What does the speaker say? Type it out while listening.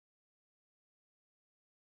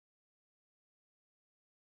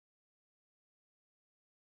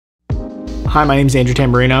Hi, my name is Andrew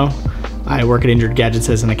Tamburino. I work at Injured Gadgets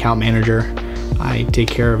as an account manager. I take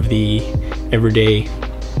care of the everyday,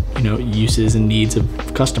 uses and needs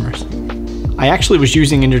of customers. I actually was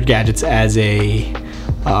using Injured Gadgets as a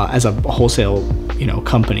wholesale,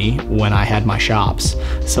 company when I had my shops.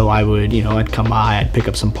 So I would, I'd come by, I'd pick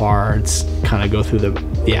up some parts, kind of go through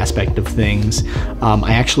the aspect of things.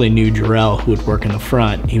 I actually knew Jarrell, who would work in the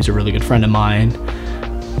front. He was a really good friend of mine.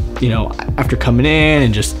 After coming in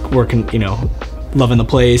and just working, loving the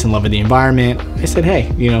place and loving the environment, I said,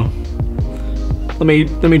 hey, let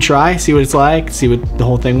me try, see what it's like, see what the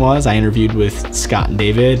whole thing was. I interviewed with Scott and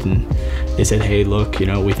David, and they said, hey, look,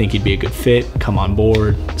 we think you'd be a good fit, come on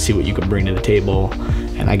board, see what you can bring to the table.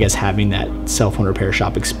 And I guess having that cell phone repair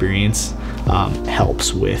shop experience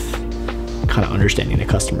helps with kind of understanding the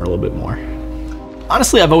customer a little bit more.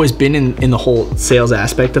 Honestly, I've always been in the whole sales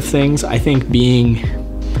aspect of things. I think being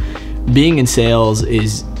in sales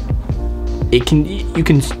is, you can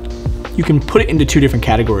put it into two different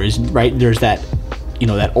categories, right? There's that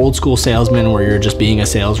that old school salesman where you're just being a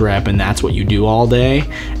sales rep and that's what you do all day.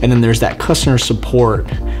 And then there's that customer support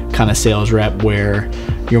kind of sales rep where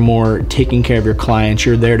you're more taking care of your clients.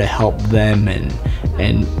 You're there to help them, and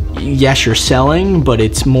yes, you're selling, but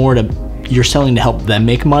it's more you're selling to help them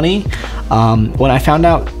make money. When I found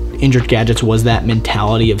out Injured Gadgets was that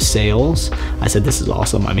mentality of sales, I said, this is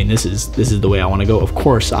awesome. I mean, this is the way I want to go. Of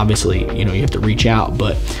course, obviously, you have to reach out,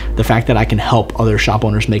 but the fact that I can help other shop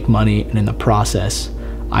owners make money, and in the process,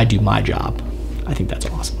 I do my job, I think that's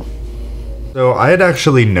awesome. So I had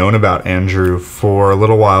actually known about Andrew for a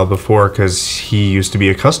little while before, because he used to be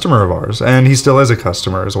a customer of ours, and he still is a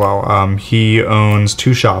customer as well. He owns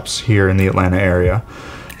 2 shops here in the Atlanta area.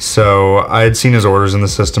 So I had seen his orders in the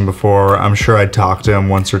system before. I'm sure I'd talked to him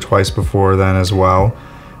once or twice before then as well.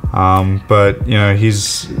 But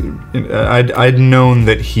I'd known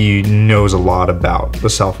that he knows a lot about the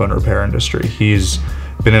cell phone repair industry. He's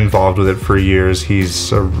been involved with it for years.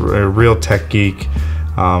 He's a real tech geek,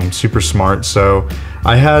 super smart. So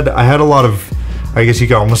I had a lot of, I guess you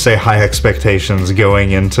could almost say, high expectations going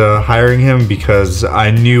into hiring him, because I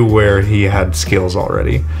knew where he had skills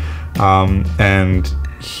already. And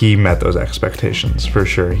he met those expectations for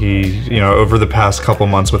sure. He, over the past couple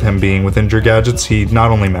months with him being with Injured Gadgets, he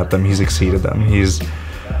not only met them, he's exceeded them. He's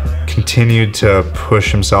continued to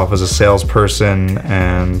push himself as a salesperson,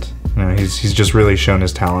 and he's just really shown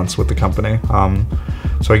his talents with the company.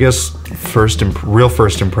 So I guess real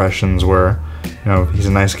first impressions were, he's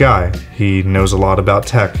a nice guy. He knows a lot about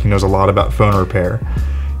tech. He knows a lot about phone repair.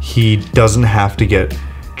 He doesn't have to get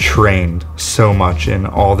trained so much in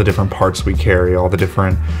all the different parts we carry, all the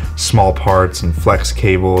different small parts and flex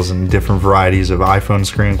cables and different varieties of iPhone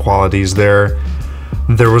screen qualities. There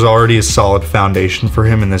was already a solid foundation for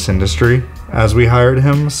him in this industry as we hired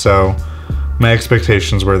him, so my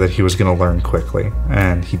expectations were that he was going to learn quickly,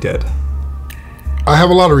 and he did. I have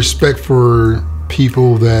a lot of respect for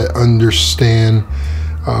people that understand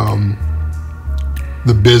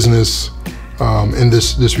the business in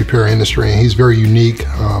this repair industry, and he's very unique.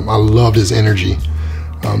 I loved his energy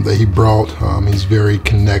that he brought. He's very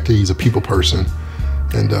connected. He's a people person,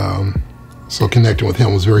 and so connecting with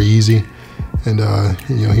him was very easy. And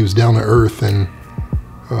he was down to earth, and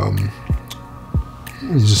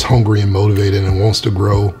he's just hungry and motivated and wants to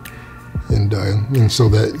grow, and so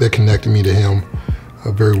that connected me to him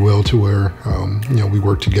very well, to where we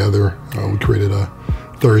worked together. We created a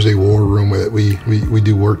Thursday war room where we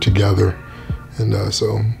do work together. And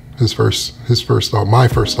so my first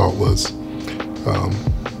thought was,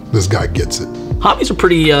 this guy gets it. Hobbies are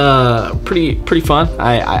pretty fun.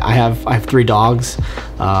 I have 3 dogs.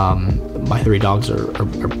 My 3 dogs are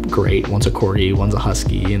great. One's a Corgi, one's a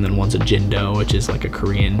Husky, and then one's a Jindo, which is like a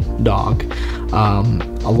Korean dog.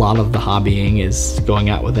 A lot of the hobbying is going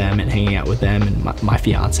out with them and hanging out with them and my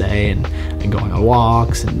fiance, and going on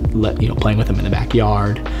walks and playing with them in the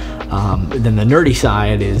backyard. Then the nerdy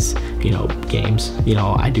side is, games.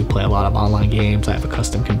 I do play a lot of online games. I have a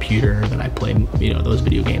custom computer that I play, those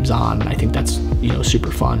video games on. And I think that's,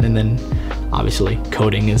 super fun. And then obviously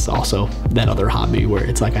coding is also that other hobby where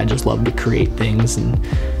it's like I just love to create things and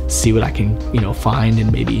see what I can, find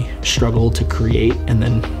and maybe struggle to create, and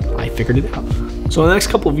then I figured it out. So in the next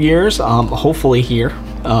couple of years, hopefully here,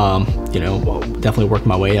 definitely work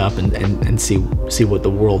my way up and see what the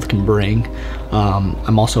world can bring.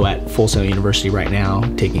 I'm also at Full Sail University right now,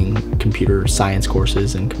 taking computer science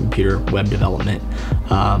courses and computer web development.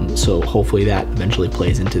 So hopefully that eventually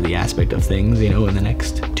plays into the aspect of things, in the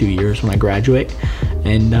next 2 years when I graduate.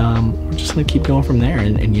 And we're just going to keep going from there.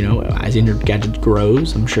 And you know, as Injured Gadgets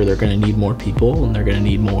grows, I'm sure they're going to need more people, and they're going to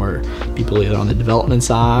need more people either on the development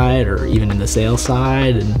side or even in the sales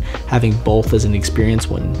side. And having both as an experience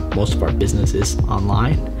when most of our business is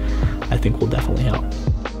online, I think will definitely help.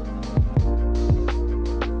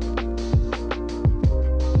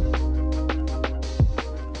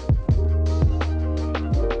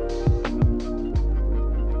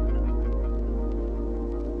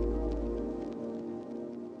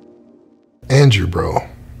 Andrew, bro,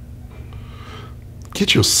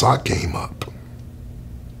 get your sock game up.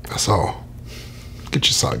 That's all. Get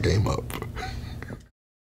your sock game up.